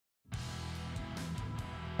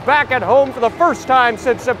Back at home for the first time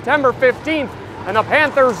since September 15th, and the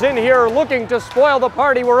Panthers in here looking to spoil the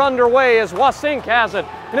party. We're underway as Wasink has it,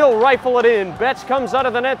 and he'll rifle it in. Betts comes out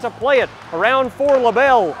of the net to play it around for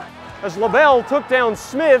LaBelle. As LaBelle took down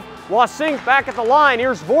Smith, Wasink back at the line.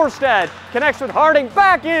 Here's Vorstad, connects with Harding,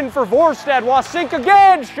 back in for Vorstad. Wasink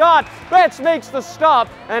again, shot. Betts makes the stop,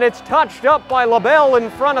 and it's touched up by LaBelle in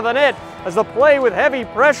front of the net. As the play with heavy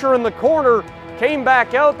pressure in the corner came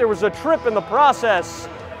back out, there was a trip in the process.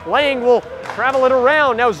 Lang will travel it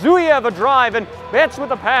around. Now Zuyev a drive, and Betts with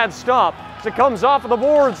the pad stop. As it comes off of the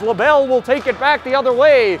boards, LaBelle will take it back the other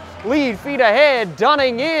way. Lead feet ahead,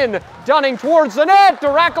 Dunning in. Dunning towards the net,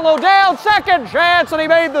 Durakalo down, second chance, and he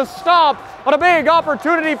made the stop. What a big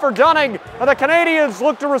opportunity for Dunning, and the Canadiens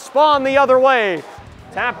look to respond the other way.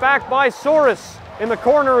 Tap back by Soros. In the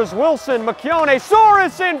corner is Wilson, McKeown,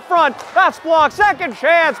 Soros in front. That's blocked, second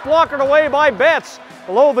chance, blockered away by Betts.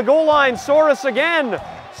 Below the goal line, Soros again.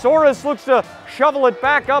 Soros looks to shovel it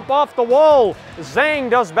back up off the wall. Zhang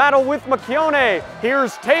does battle with McKeown.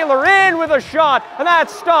 Here's Taylor in with a shot, and that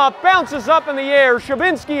stop bounces up in the air.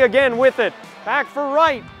 Shabinski again with it. Back for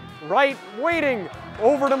Wright. Wright waiting.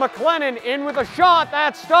 Over to McLennan, in with a shot.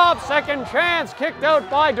 That stop, second chance, kicked out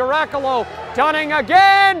by Durakalo. Dunning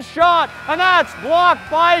again, shot, and that's blocked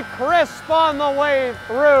by Crisp on the way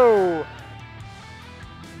through.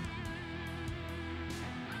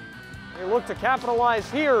 They look to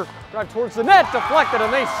capitalize here, drive towards the net, deflected,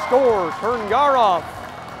 and they score. Kerngarov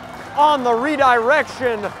on the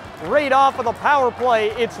redirection, right off of the power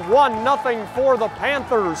play. It's 1-0 for the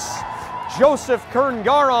Panthers. Joseph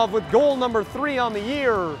Kerngarov with goal number 3 on the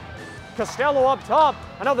year. Costello up top,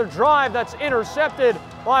 another drive that's intercepted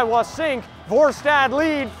by Wasink. Vorstad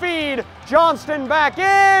lead, feed, Johnston back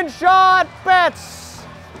in, shot, Betts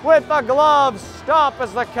with the glove stop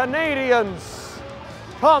as the Canadiens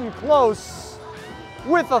come close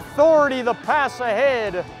with authority, the pass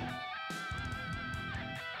ahead.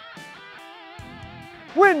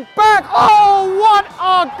 Win back, oh, what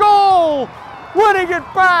a goal! Winning it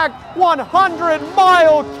back,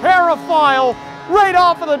 100-mile Carafile, right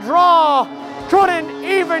off of the draw. Couldn't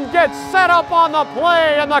even get set up on the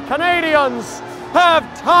play, and the Canadiens have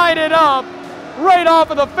tied it up right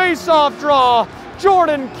off of the face-off draw.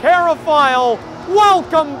 Jordan Carafile,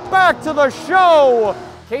 welcome back to the show.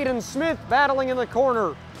 Caden Smith battling in the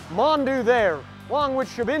corner. Mondu there, along with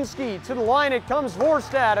Shabinski. To the line it comes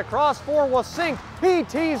Vorstad, across for Wasink. He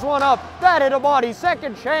tees one up, that hit a body.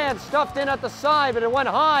 Second chance, stuffed in at the side, but it went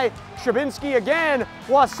high. Shabinski again,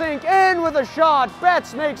 Wasink in with a shot.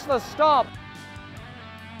 Betts makes the stop.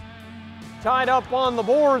 Tied up on the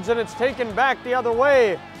boards, and it's taken back the other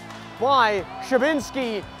way by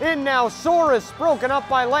Shabinski. In now, Soros broken up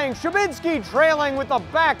by Lang. Shabinski trailing with the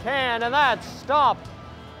backhand, and that's stopped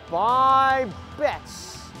by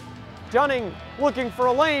Betts. Dunning looking for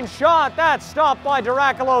a lane shot. That's stopped by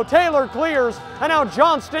Durakalo. Taylor clears, and now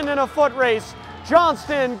Johnston in a foot race.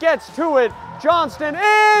 Johnston gets to it. Johnston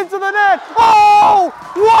into the net. Oh,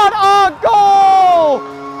 what a goal!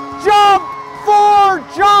 Jump for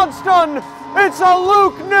Johnston. It's a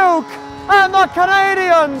Luke Nuke, and the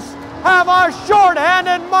Canadiens have a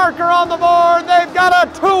short-handed marker on the board. They've got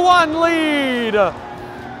a 2-1 lead.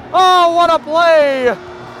 Oh, what a play.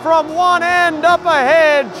 From one end up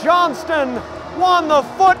ahead, Johnston won the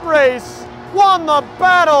foot race, won the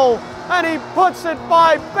battle, and he puts it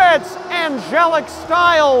by Betts, angelic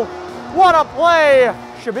style. What a play.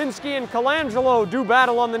 Shabinski and Colangelo do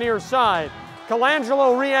battle on the near side.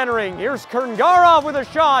 Colangelo re-entering. Here's Kerngarov with a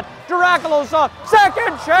shot. Durakalo's up.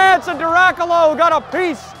 Second chance, and Durakalo got a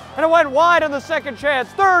piece, and it went wide on the second chance.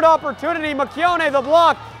 Third opportunity, McKeown the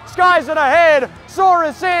block. Skies it ahead.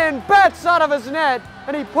 Soros in. Betts out of his net,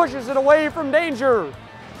 and he pushes it away from danger.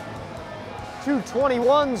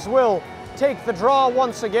 221s will take the draw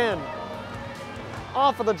once again.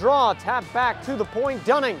 Off of the draw, tap back to the point,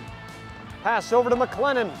 Dunning. Pass over to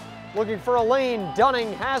McLennan, looking for a lane.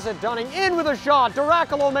 Dunning has it. Dunning in with a shot.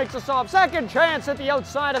 Durakalo makes a stop. Second chance at the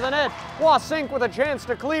outside of the net. Wasink with a chance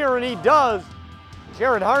to clear, and he does.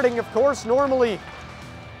 Jared Harding, of course, normally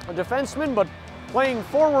a defenseman, but playing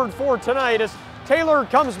forward for tonight as Taylor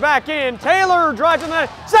comes back in. Taylor drives in the net.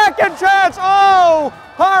 Second chance. Oh!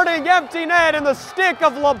 Harding empty net, and the stick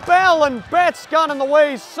of LaBelle and Betts got in the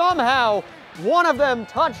way somehow. One of them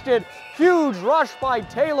touched it. Huge rush by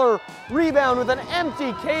Taylor. Rebound with an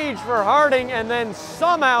empty cage for Harding, and then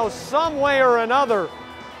somehow, some way or another,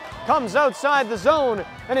 comes outside the zone,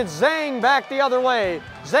 and it's Zhang back the other way.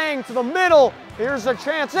 Zhang to the middle. Here's a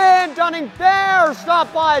chance in. Dunning there.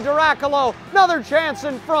 Stopped by Durakalo. Another chance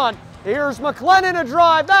in front. Here's McLennan a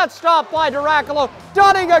drive. That's stopped by Durakalo.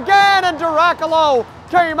 Dunning again, and Durakalo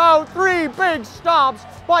came out. 3 big stops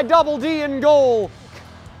by Double D in goal.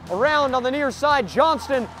 Around on the near side,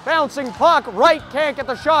 Johnston bouncing puck, right, can't get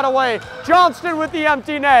the shot away. Johnston with the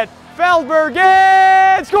empty net. Feldberg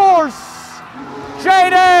in, scores!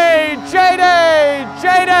 J-Day, J-Day,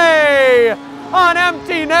 J-Day! An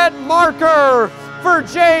empty net marker for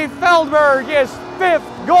Jay Feldberg, his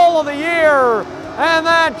 5th goal of the year. And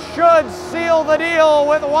that should seal the deal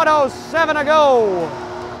with 1:07 to go.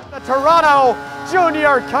 The Toronto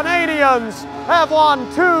Junior Canadiens have won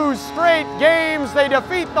 2 straight games. They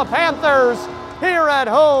defeat the Panthers here at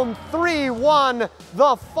home, 3-1,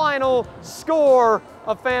 the final score.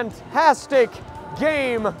 A fantastic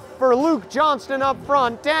game for Luke Johnston up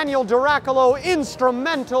front. Daniel Duracolo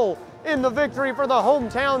instrumental in the victory for the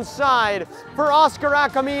hometown side. For Oscar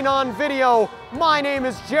Akamine on video, my name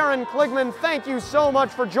is Jaron Kligman. Thank you so much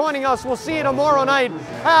for joining us. We'll see you tomorrow night.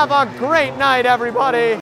 Have a great night, everybody.